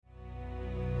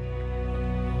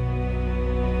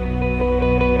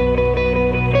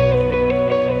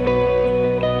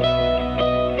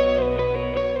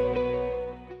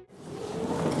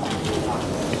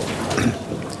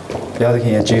ရားသ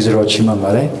ခင်ရဲ့ကျေးဇူးတော်ချီးမွမ်းပါ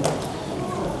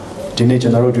တယ်ဒီနေ့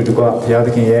ကျွန်တော်တို့တူကဘုရားသ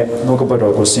ခင်ရဲ့နှုတ်က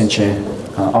ပတ်တော်ကို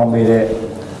ဆင်ခြင်အော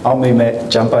င်မေ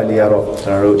မဲ့ဂျမ်ပါလီရတော့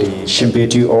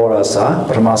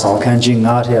ကျွန်တော်တို့ဒီရှင်ပေတီအော်ရာစာပထမဆောင်ခန်းကြီး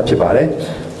9ထဲဖြစ်ပါ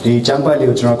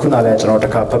တယ်ဒီဂျမ်ပါလီကိုကျွန်တော်ခုနလည်းကျွန်တော်တ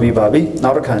စ်ခါဖတ်ပြီးပါပြီ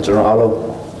နောက်တစ်ခါကျွန်တော်အားလုံး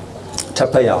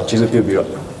ထပ်ဖတ်ရအောင်ကျေးဇူးပြုပြီးတော့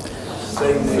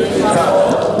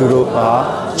သူတို့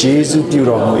အားကျေးဇူး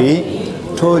ပြုတော်မူ၏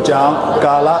ထို့ကြော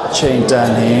င့်ကာလချိန်တန်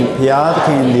နှင့်ဘုရားသခ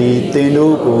င်သည်သင်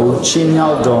တို့ကိုချီးမြှော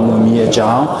က်တော်မူမည်အ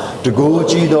ကြောင်းတကိုး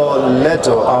ကြီးသောလက်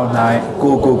တော်အောက်၌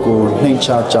ကိုနှိမ်ချ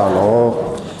ကြလော့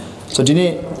ဆိုဒီနေ့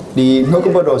ဒီနှုတ်က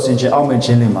ပတ်တော်ဆင်ခြင်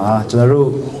အောင်မြင်ခြင်းလေးမှာ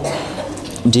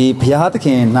ကျွန်တော်တို့ဒီဘုရားသခ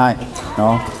င်၌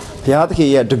နော်ဘုရားသ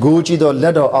ခင်ရဲ့တကိုးကြီးသော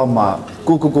လက်တော်အောက်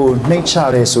မှာကို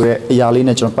နှိမ်ချရဲဆိုတဲ့အရာ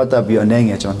လေးနဲ့ကျွန်တော်ပတ်သက်ပြီးအနေ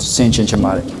ငယ်ကျွန်တော်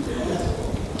ဆင်ခြင်ချင်ပါတယ်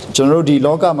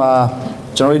ကျွန်တော်တို့ဒီလောကမှာ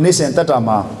ကျွန်တော်တို့နေ့စဉ်တက်တာ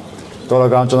မှာတော်လ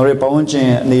ကောင်ကျွန်တော်တို့ပတ်ဝ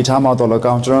န်းကျင်အနေထားမှာတော်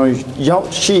လကောင်ကျွန်တော်ရောက်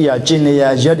ရှိရာကျင်လျာ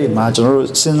ရက်တွေမှာကျွန်တော်တို့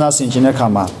စဉ်းစားဆင်ခြင်တဲ့အခါ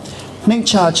မှာနှိမ်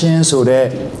ချခြင်းဆို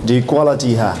တဲ့ဒီ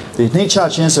quality ဟာဒီ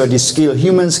နှိမ်ချခြင်းဆိုတဲ့ဒီ skill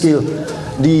human skill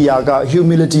ဒီယာက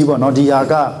humility ပေါ့နော်ဒီယာ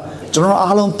ကကျွန်တော်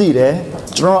အားလုံးသိတယ်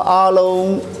ကျွန်တော်အားလုံး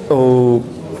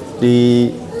ဒီ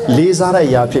လေးစား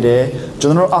တဲ့အရာဖြစ်တယ်ကျွ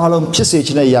န်တော်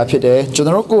အားလုံးဖြစ်စေချင်တဲ့အရာဖြစ်တယ်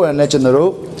ကျွန်တော်ကိုယ်တိုင်လည်းကျွန်တော်တို့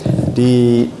ဒီ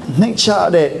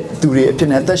နှိမ်ချတဲ့သူတွေအဖြစ်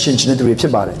နဲ့အသက်ရှင်ခြင်းတဲ့သူတွေဖြ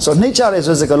စ်ပါတယ်ဆိုတော့နှိမ်ချတဲ့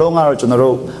ဆိုတဲ့စကားလုံးကတော့ကျွန်တော်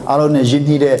တို့အားလုံးနဲ့ရင်း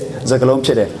နှီးတဲ့စ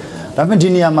ကားလုံးဖြစ်တယ်ဒါပေ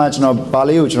မဲ့ဒီနေရာမှာ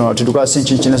ကျွန်တော်ဘာလေးကိုကျွန်တော်အတူတူက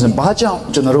ဆင်ခြင်ခြင်းလဲဆိုရင်ဘာကြော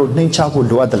င့်ကျွန်တော်တို့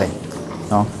နှိမ်ချဖို့လိုအပ်တယ်လဲ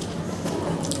နော်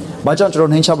ဘာကြောင့်ကျွန်တော်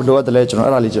နှိမ်ချဖို့လိုအပ်တယ်လဲ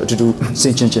ကျွန်တော်အဲ့ဒါလေးကျွန်တော်အတူတူဆ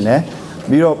င်ခြင်ခြ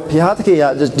င်းလဲပြီးတော့ဘုရားသခင်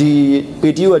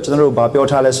ကဒီပေတီကို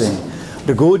ကျွန်တော်တို့ဘာပြောထားလဲဆိုရင်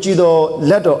တကိုးကြီးသော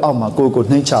လက်တော်အောက်မှာကို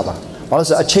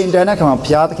နှိမ်ချပါဘာလို့ဆိုအချိန်တန်တဲ့ခါ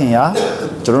မှာဘုရားသခင်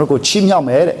ကကျွန်တော်တို့ကိုချီးမြှောက်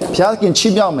မယ်တဲ့ဘုရားသ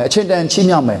ခင်ချီးမြှောက်မယ်အချိန်တန်ချီး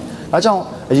မြှောက်မယ်ဒါကြော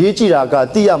င့်အရေးကြီးတာက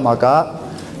သိရမှာ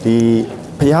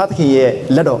ကဒီဘုရားသခင်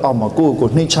ရဲ့လက်တော်အောက်မှာ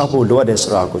ကိုနှိမ်ချဖို့လိုအပ်တယ်ဆို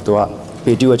တာကိုသူက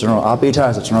ပေတီကိုကျွန်တော်အားပေးထားတ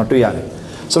ယ်ဆိုကျွန်တော်တွေ့ရတယ်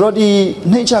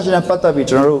ဆိုတော့ဒီနှိမ်ချခြင်းနဲ့ပတ်သက်ပြီး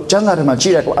ကျွန်တော်တို့ကျမ်းစာထဲ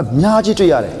မှာကြည့်တဲ့က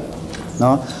အများကြီးတွေ့ရ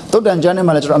တယ်နော်သုတ်တန်ကျ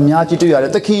မ်းထဲမှာလည်းကျွန်တော်အများကြီးတွေ့ရတယ်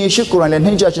သခင်ယေရှုကိုယ်တိုင်လ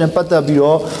ည်းနှိမ်ချခြင်းနဲ့ပတ်သက်ပြီး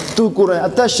တော့သူကိုယ်တိုင်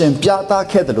အသက်ရှင်ပြ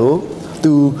သခဲ့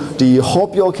တယ်လို့သူဒီဟော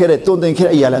ပြောခဲ့တဲ့တုံသင်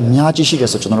ခဲ့တဲ့အရာလည်းအများကြီးရှိတယ်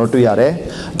ဆိုကျွန်တော်တို့တွေ့ရတယ်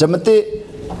ဓမ္မ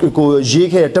သစ်ကို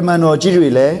ရေးခဲ့တဲ့တမန်တော်ကြီးတွေ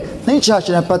လည်းနှိမ့်ချခြ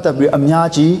င်းနဲ့ပတ်သက်ပြီး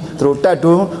အများကြီးသူတို့တက်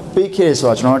တွန်းပေးခဲ့တယ်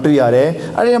ဆိုတာကျွန်တော်တွေ့ရတယ်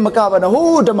အဲ့ဒီမ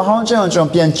ကဘာလို့ဟိုးဓမ္မဟောင်းကျမ်းကိုကျွန်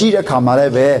တော်ပြန်ကြည့်တဲ့အခါမှာ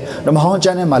လည်းပဲဓမ္မဟောင်းကျ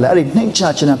မ်းထဲမှာလည်းအဲ့ဒီနှိ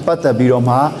မ့်ချခြင်းနဲ့ပတ်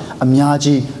သက်ပြီးတော့မှအများ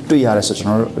ကြီးတွေ့ရတယ်ဆိုကျွန်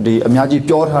တော်တို့ဒီ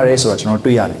အများကြီးပြောထားတယ်ဆိုတာ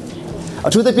ကျွန်တော်တွေ့ရတယ်အ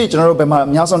ထူးသဖြင့်ကျွန်တော်တို့ဘယ်မှာ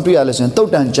အများဆုံးတွေ့ရလဲဆိုရင်တုတ်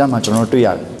တန်ကျမ်းမှာကျွန်တော်တို့တွေ့ရတ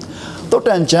ယ်တုတ်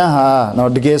တန်ကျမ်းဟာတော့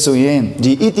တကယ်ဆိုရင်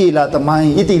ဒီဣတိလသမို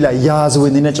င်းဣတိလယာဇ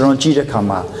ဝင်တွေနဲ့ကျွန်တော်ကြည့်တဲ့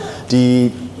အခါမှာဒီ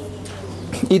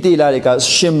ဣတိလတွေက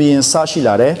ရှင်ဘီရင်စ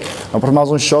ရှိလာတယ်ပထ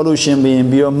မဆုံးရှောလူရှင်ဘီရင်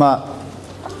ပြီးတော့မှ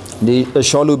ဒီ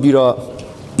ရှောလူပြီးတော့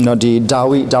နော်ဒီဒါ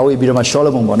ဝိပြီးတော့မှရှော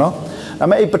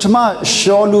လမုန်ပေါ့နော်ဒါပေမဲ့ပထ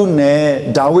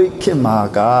မရှောလူနဲ့ဒါဝိခေတ်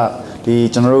မှာကဒီ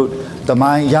ကျွန်တော်တို့တ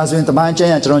မိုင်းရာဇဝင်တမိုင်းကျမ်း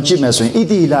ရကျွန်တော်ကြည့်မယ်ဆိုရင်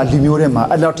ဣတိလလူမျိုးတွေ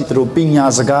မှာအဲ့လောက်ထိသူတို့ပ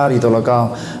ညာစကားတွေတော်လကောင်း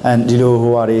ဒီ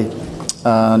လိုဟိုဟာ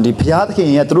တွေဒီဘုရားသခင်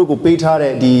ရဲ့သူတို့ကိုပေးထား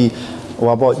တဲ့ဒီဟို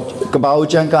ပါပေါ့ကပ္ပဦး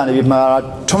ကျမ်းကနေပြီးမှ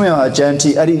ထွန်းမြောင်အကျ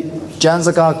မ်းတီအဲ့ဒီကျ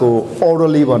မ်းစကားကို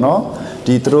orally ပေါ့နော်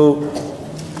ဒီသူတို့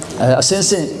အစ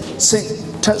င်းစင်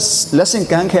lesson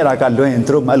ကမ်းခဲ့တာကလွင်သူ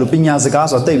တို့အဲ့လိုပညာစ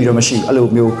ကားဆိုတော့တိတ်ပြီးတော့မရှိဘူးအဲ့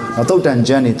လိုမျိုးသုတ်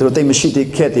တန်ကျမ်းတွေသူတို့တိတ်မရှိသေး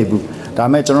ခဲ့သေး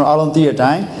ဘူးဒါပေမဲ့ကျွန်တော်အားလုံးသိတဲ့အ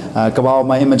တိုင်းကပ္ပဦး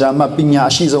မှာအင်မတန်မှ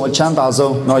ပညာအရှိဆုံးအချ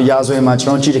မ်းသာဆုံးเนาะရာဇဝင်မှာ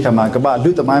ကျွန်တော်ကြည့်တဲ့ခါမှာကပ္ပ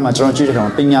လူသမိုင်းမှာကျွန်တော်ကြည့်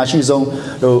တဲ့ခါမှာပညာရှိဆုံး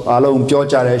တို့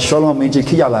အားလုံးပြောကြတဲ့ရှောလမုန်မ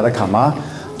င်းကြီးခိရောက်လာတဲ့ခါမှာ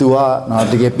သူ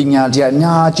ကတကယ်ပညာတရား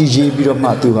အများကြီးရေးပြီးတော့မှ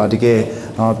သူကတ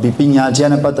ကယ်ဒီပညာတရား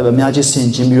နဲ့ပတ်သက်ပြီးအများကြီး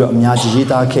ဆင်ခြင်ပြီးတော့အများကြီး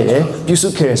ရေးသားခဲ့တယ်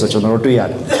ပြုစုခဲ့တယ်ဆိုကျွန်တော်တို့တွေ့ရ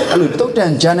တယ်အဲ့လိုတုတ်တ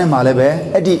န်ကျမ်းထဲမှာလည်းပဲ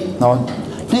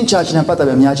အဲ့ဒီနှိမ့်ချခြင်းနဲ့ပတ်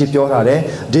သက်ပြီးအများကြီးပြောထားတယ်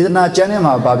ဒေသနာကျမ်းထဲ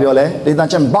မှာဗာပြောလဲဒေသနာ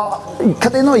ကျမ်းဘာခ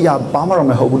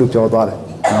တဲ့တော့ရာဘာမှတော့မဟုတ်ဘူးလို့ပြောသွားတယ်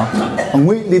နော်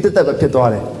အငွေလေးတက်ပဲဖြစ်သွား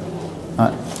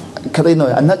တယ်ခ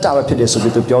တဲ့တော့အနတ္တပဲဖြစ်တယ်ဆို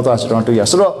ပြီးသူပြောသွားဆိုတော့တွေ့ရ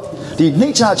ဆိုတော့ဒီနှိ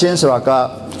မ့်ချခြင်းဆိုတာက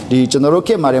ဒီ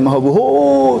ကျွန်တော်တို့ခေတ်မှာလည်းမဟုတ်ဘူး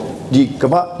ဟိုးဒီ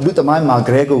ကမ္ဘာလူသမိုင်းမှာဂ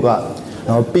ရေကိုက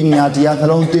ပညာတ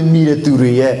ရားနှလုံးသွင်းမိ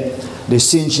တဲ့သူတွေ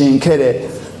ရဲ့ဒီစင်ရှင်ခဲ့တဲ့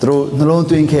သူတို့နှလုံး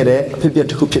သွင်းခဲ့တဲ့အဖြစ်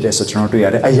အပျက်တစ်ခုဖြစ်တယ်ဆိုကျွန်တော်တွေ့ရ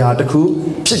တယ်အရာ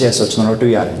တစ်ခုဖြစ်တယ်ဆိုကျွန်တော်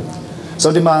တွေ့ရတယ်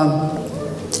ဆိုဒီမှာ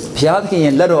ဘုရားသ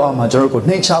ခင်ရဲ့လက်တော်အောက်မှာကျွန်တော်တို့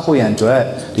ကိုနှိမ့်ချဖို့ရန်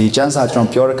အတွက်ဒီကျမ်းစာ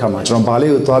ကျွန်တော်ပြောတဲ့အခါမှာ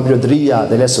ကျွန်တော်ဘာလေးကိုသွားပြီးတော့သတိရတ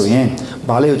ယ်လဲဆိုရင်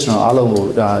ဘာလေးကိုကျွန်တော်အားလုံး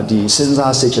ကိုဒီစ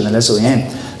ဉ်းစားစိတ်ချတယ်လဲဆို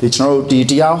ရင်ဒီကျွန်တော်တို့ဒီ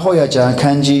တရားဟောရကျမ်းခ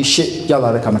န်းကြီး8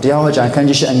ရောက်လာတဲ့အခါမှာတရားဟောကျမ်းခန်း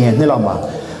ကြီး8အငယ်2လောက်မှာ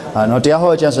နော်တရား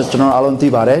ဟောကျမ်းဆိုကျွန်တော်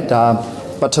အားလုံးသိပါတယ်ဒါ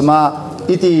ပထ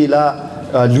မဣတိ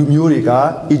လလူမျိုးတွေက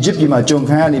အီဂျစ်ပြည်မှာဂျုံခ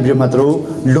န်းရနေပြီးတော့မှသူတို့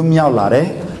လွတ်မြောက်လာ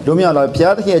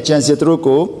တယ်လွတ်မြောက်လာဘုရားသခင်ရဲ့ကျမ်းစာသူတို့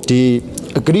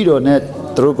ကိုဒီအဂရိတော်နဲ့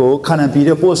သူတို့ကိုခါနန်ပြည်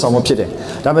တဲ့ပို့ဆောင်မှုဖြစ်တယ်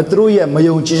ဒါပေမဲ့သူတို့ရဲ့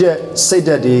မယုံကြည်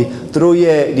တဲ့စိတ်ဓာတ်တွေသူတို့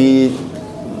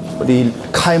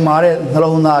ရဲ့ဒီခိုင်မာ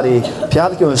တဲ့နှလုံးသားတွေဘုရား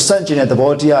သခင်ကိုစန့်ကျင်တဲ့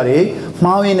သဘောတရားတွေ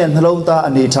Maui and Helota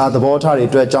and the water,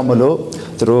 it to a jamolo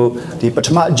through the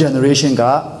Patama generation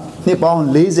car,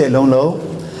 Nippon lazy low,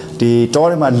 the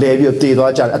Torima levy of the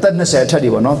Roger, at that say, Teddy,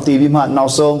 not TV man now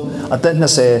so, at that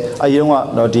say, I don't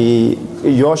want the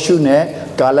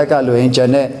Yoshune, Galaga,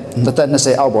 Luenjane, the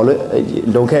say, our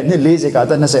locate lazy car,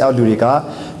 then say,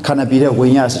 Aldurica, can be the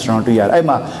winners around to yard. I'm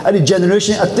at the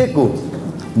generation at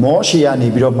Teku, more she and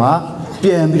Ibiroma,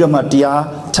 PM Biroma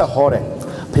dia, Tahore.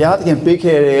 Piat can pick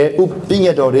a being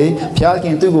a dory, Piat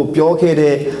can do pure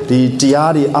the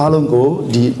Diari Alongo,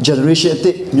 the generation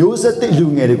news that they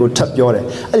look at a good tap yore.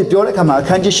 And the Pure Kama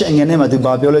can't just shang a name at the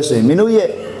Babiola say, Minuye,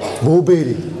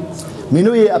 Boberi,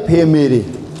 Minuye a pay Mary.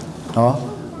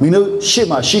 Minu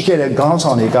Shima, she carried gowns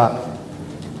on a got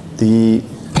the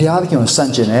Piat can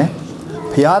Sanchene,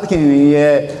 Piat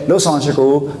can no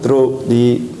Sanchaco through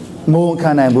the Moon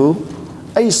Canambu.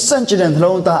 A sentinel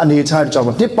long and the entire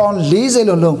job. Tip on lazy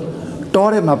alone.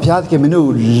 Tore ma piat che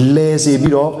menu lazy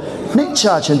biro, Nick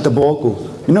charge in the bogo.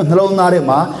 You know, hello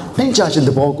Narema, Nick charge in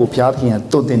the bogo, piat and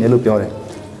don't in elupiore.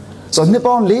 So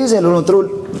Nippon lazy alone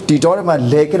through the Dorema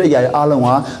lake at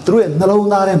Alama, through a hello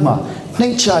Narema,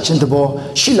 Nick charge in the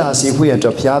ball, Sheila see if we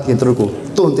enter piat and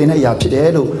truco, don't in a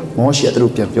yapidelo, more she at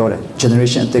Rupiore,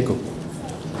 generation teco.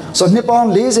 So Nippon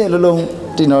lazy alone.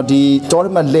 The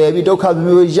Torma Levy, Doka,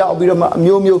 Yaw,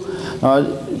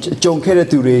 John Kerry,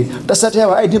 the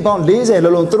Satia, I did lazy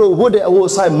alone through wood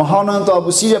outside Mahana to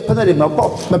Abusia Penary, my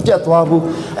pop,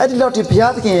 Mapiatwabu, Adiloti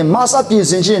Piatki, Massa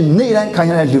Pies and Need and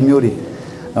Kanya Lumuri.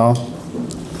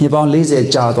 He bound lazy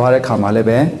Jadwara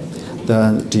Kamalebe,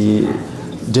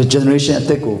 the generation at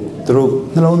Teco, through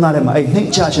Nalonarem, I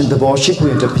think charge in the ball ship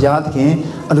with the Piatki,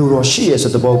 and Roshi is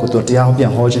at the ball to the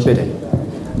Albion Hojipede.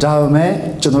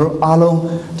 Dame, General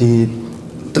Alon, the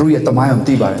through at the Mayan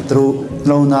Tiba, through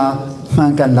Lona,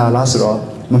 Mankan La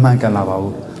Lasro, Mankan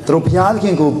Lavabu, through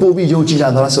Piakin go, Bobby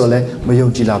Yojila Lasole,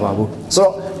 Mayoji Lavabu.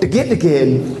 So to get the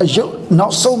game,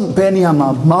 not so many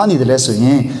money the lesson,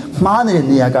 money in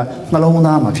Niaga,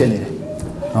 Malona, Mapini.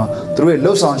 Through a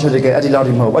low sound should get at the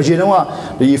Lotimo. But you know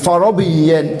what? The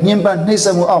Farobi and Nimban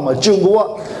Nisamu Alma,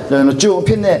 Jumbo. Joe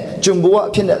Pinnet, Jumbo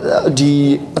Pinnet,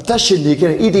 the attention they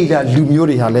get Idida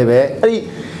Lumuri Haleve,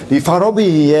 the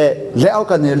Farobi,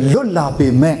 Leokan, Lula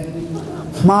be me,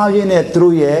 Marine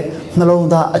through ye,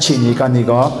 Nalonda Achini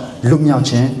Canigo,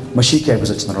 Lumiachin, Mashika was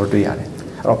a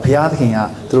Rodriane. Or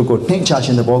Piatia through good pink charge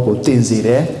in the Bogo,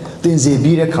 Tinzire,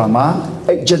 Bida Kama,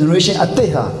 a generation at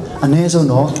Teha. And as you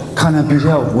know,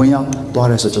 Canabia, William,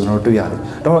 Doris, General Duyari.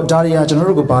 Daria,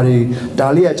 General Bari,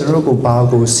 Dalia, General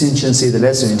Bago, Sinchin, say the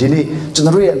lesson.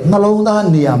 General Malonda,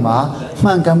 Niama,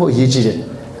 Mancamo Yiji.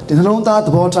 The Nalonda, the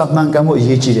water of Mancamo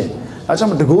Yiji. I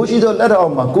some the Goji the letter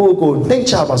of Mago, think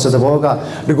Chabas of the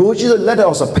Boga, the Goji the letter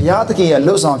of Piataki and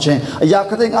Los Anchin, a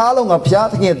Yakating Along of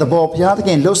Piataki at the ball, Piataki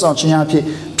and Los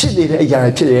Anchin.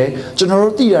 Pili,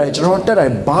 General Dia, General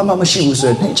Dada, Bama machine was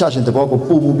a charge in the ball of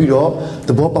Bubiro,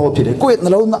 the Boba Pit, quit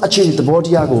Nalona Achi, the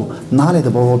Bordiago, Nane the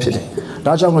Boba Pit.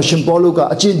 Raja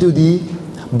Shimboluga, Achin to the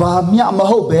Bamia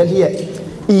Maho Belly,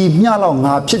 E Mialong,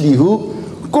 Pili who,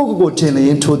 Gogo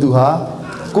Tilly to do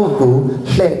her, Gogo,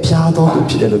 let Piado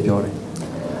to Pit of Yori.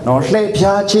 Now let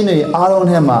Piachini, Aron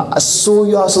Hema, a so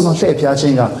you also not let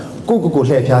Piachinga, Gogo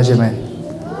let Piajame.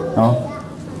 No?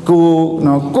 Go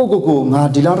na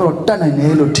dilaro tan and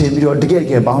hello timio to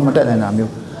get Bahama and Amu.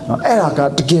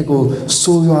 Eraka to get go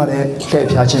so you are a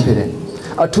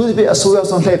Piachin. A toothpick a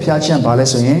soya on Piachin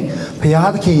Balesing,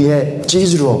 Piatki,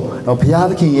 Jizro, no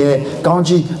Piatki,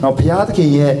 Ganji, no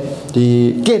Piatki,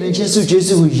 the getting Jesus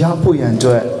Jesu Yapu and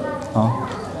to it.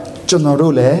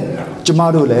 Jonarole,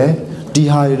 Jamarole,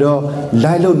 Dihiro,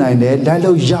 Lilo Nine,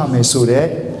 Lilo Yame Sure,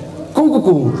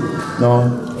 Go,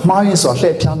 no, Marius or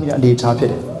Let Piamia and the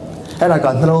Tapit. And I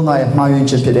got Nalona, Marion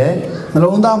Chipide,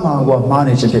 Nalonda Mango,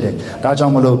 Mani Chipide,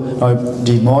 Rajamolo,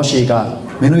 the Moshika,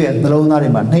 Minuet,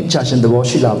 Nalona, Nick Church and the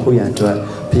Washila Puyan to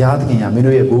Piatkin,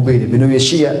 Minuet Bubi, Minuet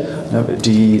Shia,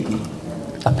 the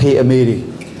Ape Amiri,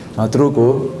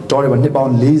 Truco, Tori,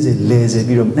 Nippon lazy,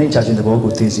 Biro, Nick Church in the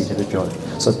Bogo Tizi to the Pure.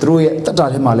 So through it,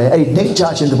 Tatamale, a Nick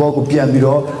Church in the Bogo Pian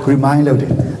Biro, remind of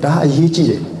it. That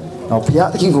Yichi. Now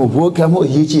Piatkin go work a more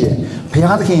Yichi.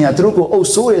 Piatkin at Truco, oh,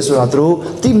 so is a through,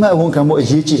 Tima won't come more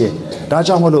Yichi.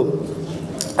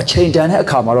 Rajamolo, a chain down a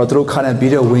camera through can and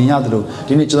video wing out through.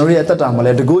 Didn't generate at the time,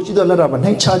 let the go to the letter, but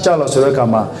Nick Chachala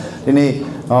Surakama.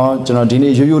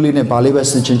 Dini, you live in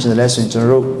Balibas and change the lesson in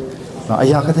general.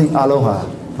 Ayakating Aloha.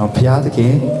 Now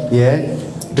Piatkin, yeah,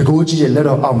 the go to the letter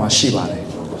of Alma Shiba.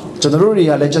 Generally,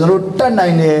 I let General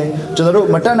Tanine, General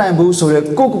Matana Boo, so a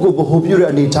Coco Hopura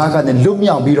and the Taka and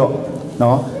Lumia Biro.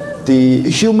 No, the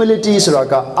humility is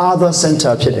like other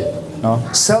center pit. နော်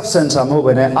self center မဟုတ်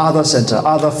ဘဲနဲ့ other center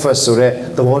other first ဆိုတဲ့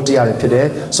သဘောတရားတွေဖြစ်တယ်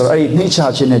ဆိုတော့အဲ့ဒီနှိမ့်ချ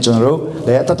ခြင်းနဲ့ကျွန်တော်တို့လ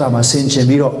ည်းအတ္တမှာဆင်ခြင်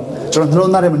ပြီးတော့ကျွန်တော်နှ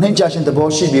လုံးသားထဲမှာနှိမ့်ချခြင်းသဘော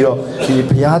ရှိပြီးတော့ဒီ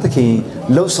ဘုရားသခင်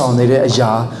လှုပ်ဆောင်နေတဲ့အ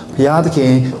ရာဘုရားသခ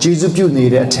င်ကျေးဇူးပြုနေ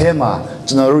တဲ့အထဲမှာ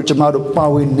ကျွန်တော်တို့ကျမတို့ပါ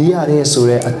ဝင်နေရတဲ့ဆို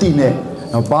တဲ့အတိနဲ့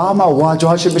နော်ဘာမှဝါ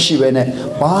ကြွားရှိမရှိပဲနဲ့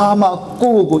ဘာမှ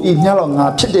ကိုယ့်ကိုယ်ဤမြတ်တော်ငါ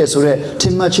ဖြစ်တယ်ဆိုတဲ့ထ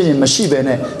င်မှတ်ခြင်းတွေမရှိပဲ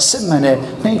နဲ့စစ်မှန်တဲ့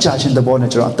နှိမ့်ချခြင်းသဘောနဲ့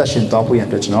ကျွန်တော်အသက်ရှင်သွားဖို့ရ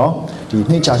တဲ့ကျွန်တော်ဒီ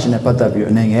နှိမ့်ချခြင်းနဲ့ပတ်သက်ပြီး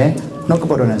အနေငယ်နှုတ်က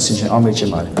ပတ်တော်နဲ့ဆင်ခြင်အောင်မေ့ခြ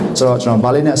င်းပါတယ်ဆိုတော့ကျွန်တော်ဗာ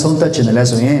လေးနဲ့အဆုံးသတ်ခြင်းတယ်လဲ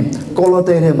ဆိုရင်ကောလော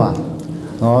သဲထဲမှာ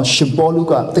နော်ရှင်ပေါလု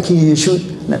ကသခင်ယေရှု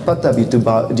နဲ့ပတ်သက်ပြီးသူ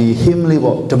ဒီ hymn လေး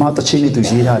ပေါ့ဓမ္မသချင်းလေးသူ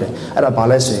ရေးထားတယ်အဲ့ဒါဘာ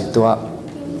လဲဆိုရင်သူက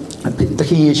သခ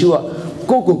င်ယေရှု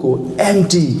ကကို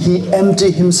empty he empty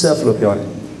himself လို့ပြောတ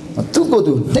ယ်သူကိုယ်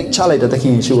သူနှိမ့်ချလိုက်တဲ့သခ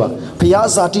င်ယေရှုကဘုရား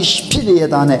ဇာတိဖြစ်နေတဲ့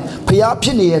သားနဲ့ဘုရားဖြ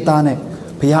စ်နေတဲ့သားနဲ့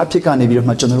ဘုရားဖြစ်ကနေပြီးတော့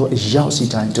မှကျွန်တော်တို့အရောက်စီ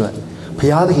တိုင်းအတွက်ဘု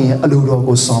ရားသခင်ရဲ့အလိုတော်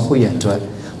ကိုဆောင်ဖို့ရန်အတွက်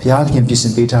ဘုရားသခင်ပြင်ဆ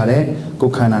င်ပေးထားတဲ့ကို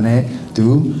ယ်ခန္ဓာနဲ့သူ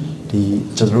ဒီ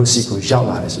ကျွန်တော်တို့စီကိုရောက်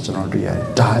လာတယ်ဆိုကျွန်တော်တို့တွေ့ရတယ်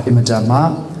ဒါအင်မတန်မှ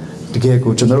တကယ်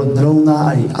ကိုကျွန်တော်တို့နှလုံး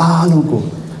သားတွေအားလုံးကို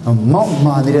မောက်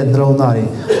မာနေတဲ့နှလုံးသားတွေ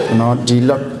နော်ဒီ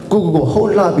ကိုဟု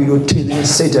တ်လာပြီးတော့ထင်တဲ့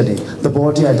စိတ်ဓာတ်တွေသဘော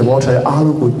တရားသဘောထားအား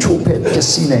လုံးကိုချိုးဖဲ့ပျက်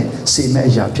စီးနေစေမဲ့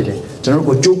အရာဖြစ်တယ်ကျွန်တော်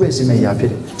တို့ကိုချိုးဖဲ့စေမဲ့အရာဖြစ်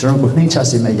တယ်ကျွန်တော်တို့ကိုနှိမ့်ချ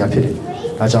စေမဲ့အရာဖြစ်တယ်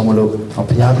ဒါကြောင့်မလို့ဘု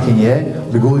ရားသခင်ရဲ့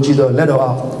ဒီကိုကြည့်တော့လက်တော်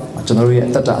အောင်ကျွန်တော်တို့ရဲ့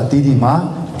အတ္တအသီးသီးမှာ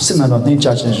စစ်မှန်သောနှိမ့်ချ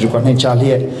ခြင်းတွေကနှိမ့်ချလျ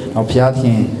က်ဘုရားသခ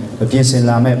င်ပြင်ဆင်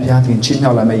လာမဲ့ဘုရားသခင်ချီး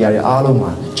မြှောက်လာမဲ့အရာတွေအားလုံး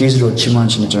မှာကျေးဇူးတော်ချီးမွမ်း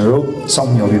ခြင်းကျွန်တော်တို့စော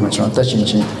င့်မျှော်ပြီးမှကျွန်တော်အသက်ရှင်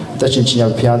ခြင်းရော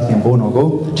က်ဘုရားသခင်ဘုန်းတော်ကို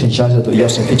ထင်ရှားစေတဲ့ရော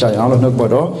က်စေဖြစ်ကြရအောင်လို့နှုတ်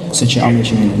ပေါ်တော့ဆင်ခြင်အောင်မြင်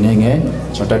ခြင်းနဲ့ငယ်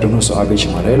ကျွန်တော်တိုက်တွန်းလို့ဆိုအားပေးချ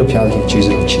င်ပါတယ်လို့ဘုရားသခင်ကျေး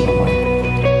ဇူးတော်ချီးမွမ်း